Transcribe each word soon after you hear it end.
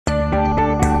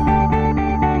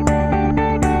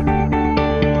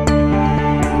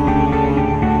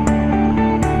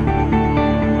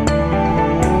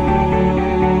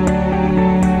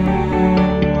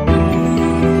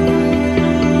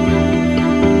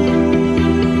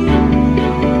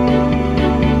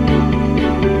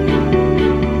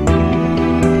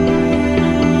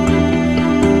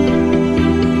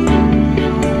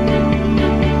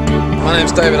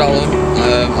David Allen.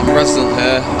 I'm a resident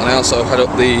here, and I also head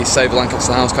up the Save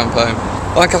Lancaster House campaign.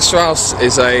 Lancaster House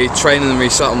is a training and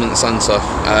resettlement centre.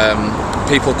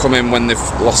 People come in when they've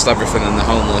lost everything and they're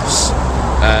homeless.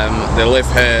 They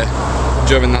live here.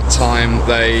 During that time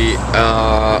they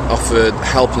are offered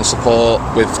help and support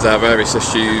with their various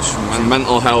issues, from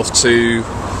mental health to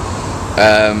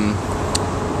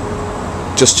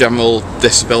just general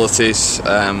disabilities. We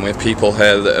have people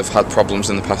here that have had problems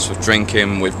in the past with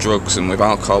drinking, with drugs and with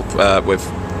alcohol, with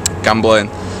gambling.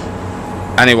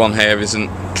 Anyone here isn't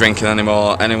drinking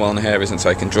anymore, anyone here isn't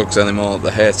taking drugs anymore.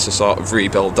 They're here to sort of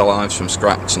rebuild their lives from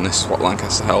scratch, and this is what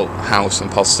Lancaster House and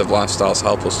Positive Lifestyles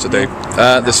help us to do.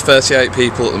 There's 38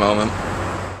 people at the moment.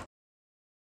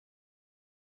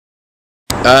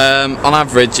 On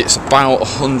average it's about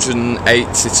 180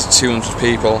 to 200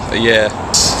 people a year.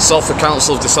 Salford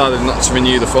Council have decided not to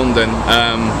renew the funding.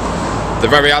 They're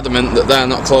very adamant that they're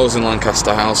not closing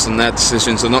Lancaster House, and their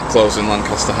decisions are not closing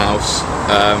Lancaster House.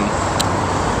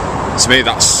 To me,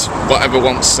 that's whatever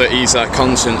wants to ease their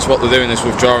conscience. What they're doing is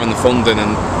withdrawing the funding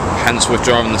and hence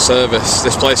withdrawing the service.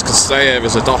 This place could stay here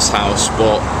as a DOS house,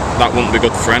 but that wouldn't be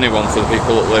good for anyone, for the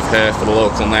people that live here, for the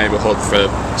local neighbourhood, for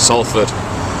Salford.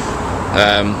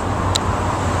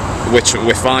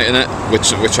 We're fighting it.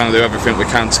 We're trying to do everything we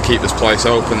can to keep this place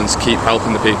open and to keep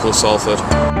helping the people of Salford.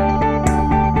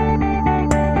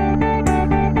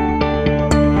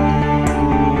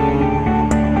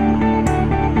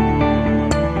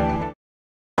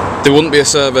 There wouldn't be a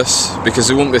service because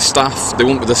there wouldn't be staff. There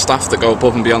wouldn't be the staff that go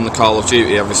above and beyond the call of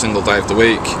duty every single day of the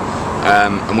week.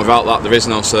 And without that, there is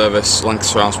no service.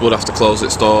 Lancaster House would have to close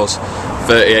its doors.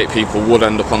 38 people would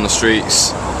end up on the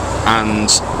streets, and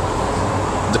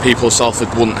the people of Salford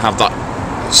wouldn't have that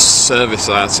service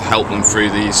there to help them through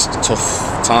these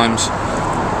tough times.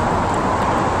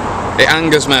 It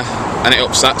angers me and it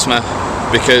upsets me,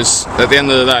 because at the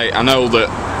end of the day I know that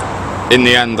in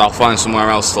the end I'll find somewhere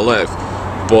else to live,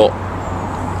 but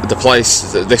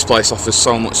this place offers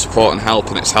so much support and help,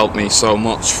 and it's helped me so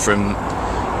much from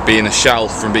being a shell,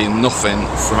 from being nothing,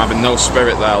 from having no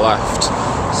spirit there left,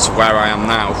 to where I am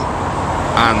now.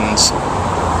 And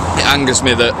it angers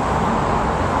me that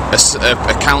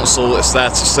a council that's there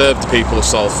to serve the people of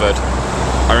Salford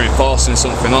are enforcing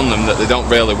something on them that they don't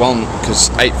really want, because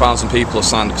 8,000 people have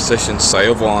signed a petition to say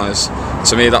otherwise.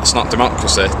 To me, that's not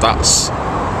democracy, that's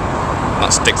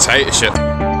dictatorship.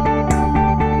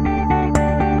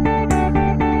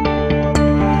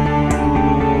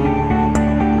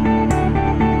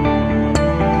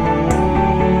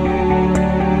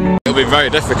 It'll be very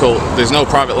difficult. There's no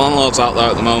private landlords out there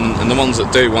at the moment, and the ones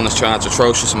that do want to charge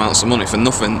atrocious amounts of money for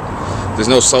nothing. There's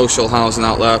no social housing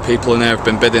out there. People in here have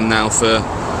been bidding now for,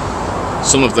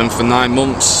 some of them, for 9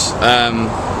 months,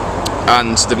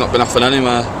 and they've not been offered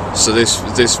anywhere. So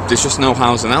there's just no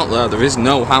housing out there. There is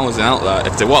no housing out there.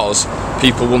 If there was,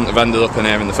 people wouldn't have ended up in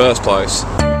here in the first place.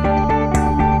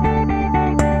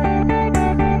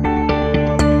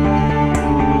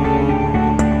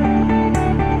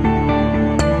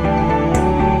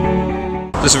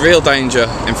 There's a real danger.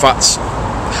 In fact,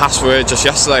 HAS were just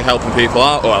yesterday helping people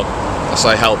out. Well, I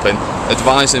say helping,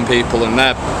 advising people, and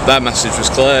their message was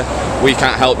clear. We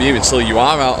can't help you until you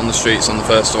are out on the streets on the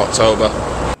 1st of October.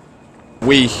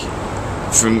 We,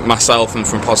 from myself and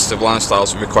from Positive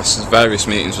Lifestyles, have requested various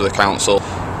meetings with the council.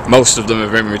 Most of them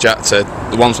have been rejected.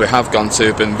 The ones we have gone to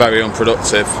have been very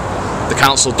unproductive. The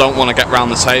council don't want to get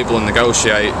round the table and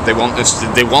negotiate. They want us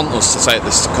to take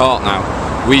this to court now.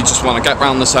 We just want to get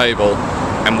round the table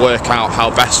and work out how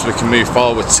best we can move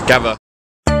forward together.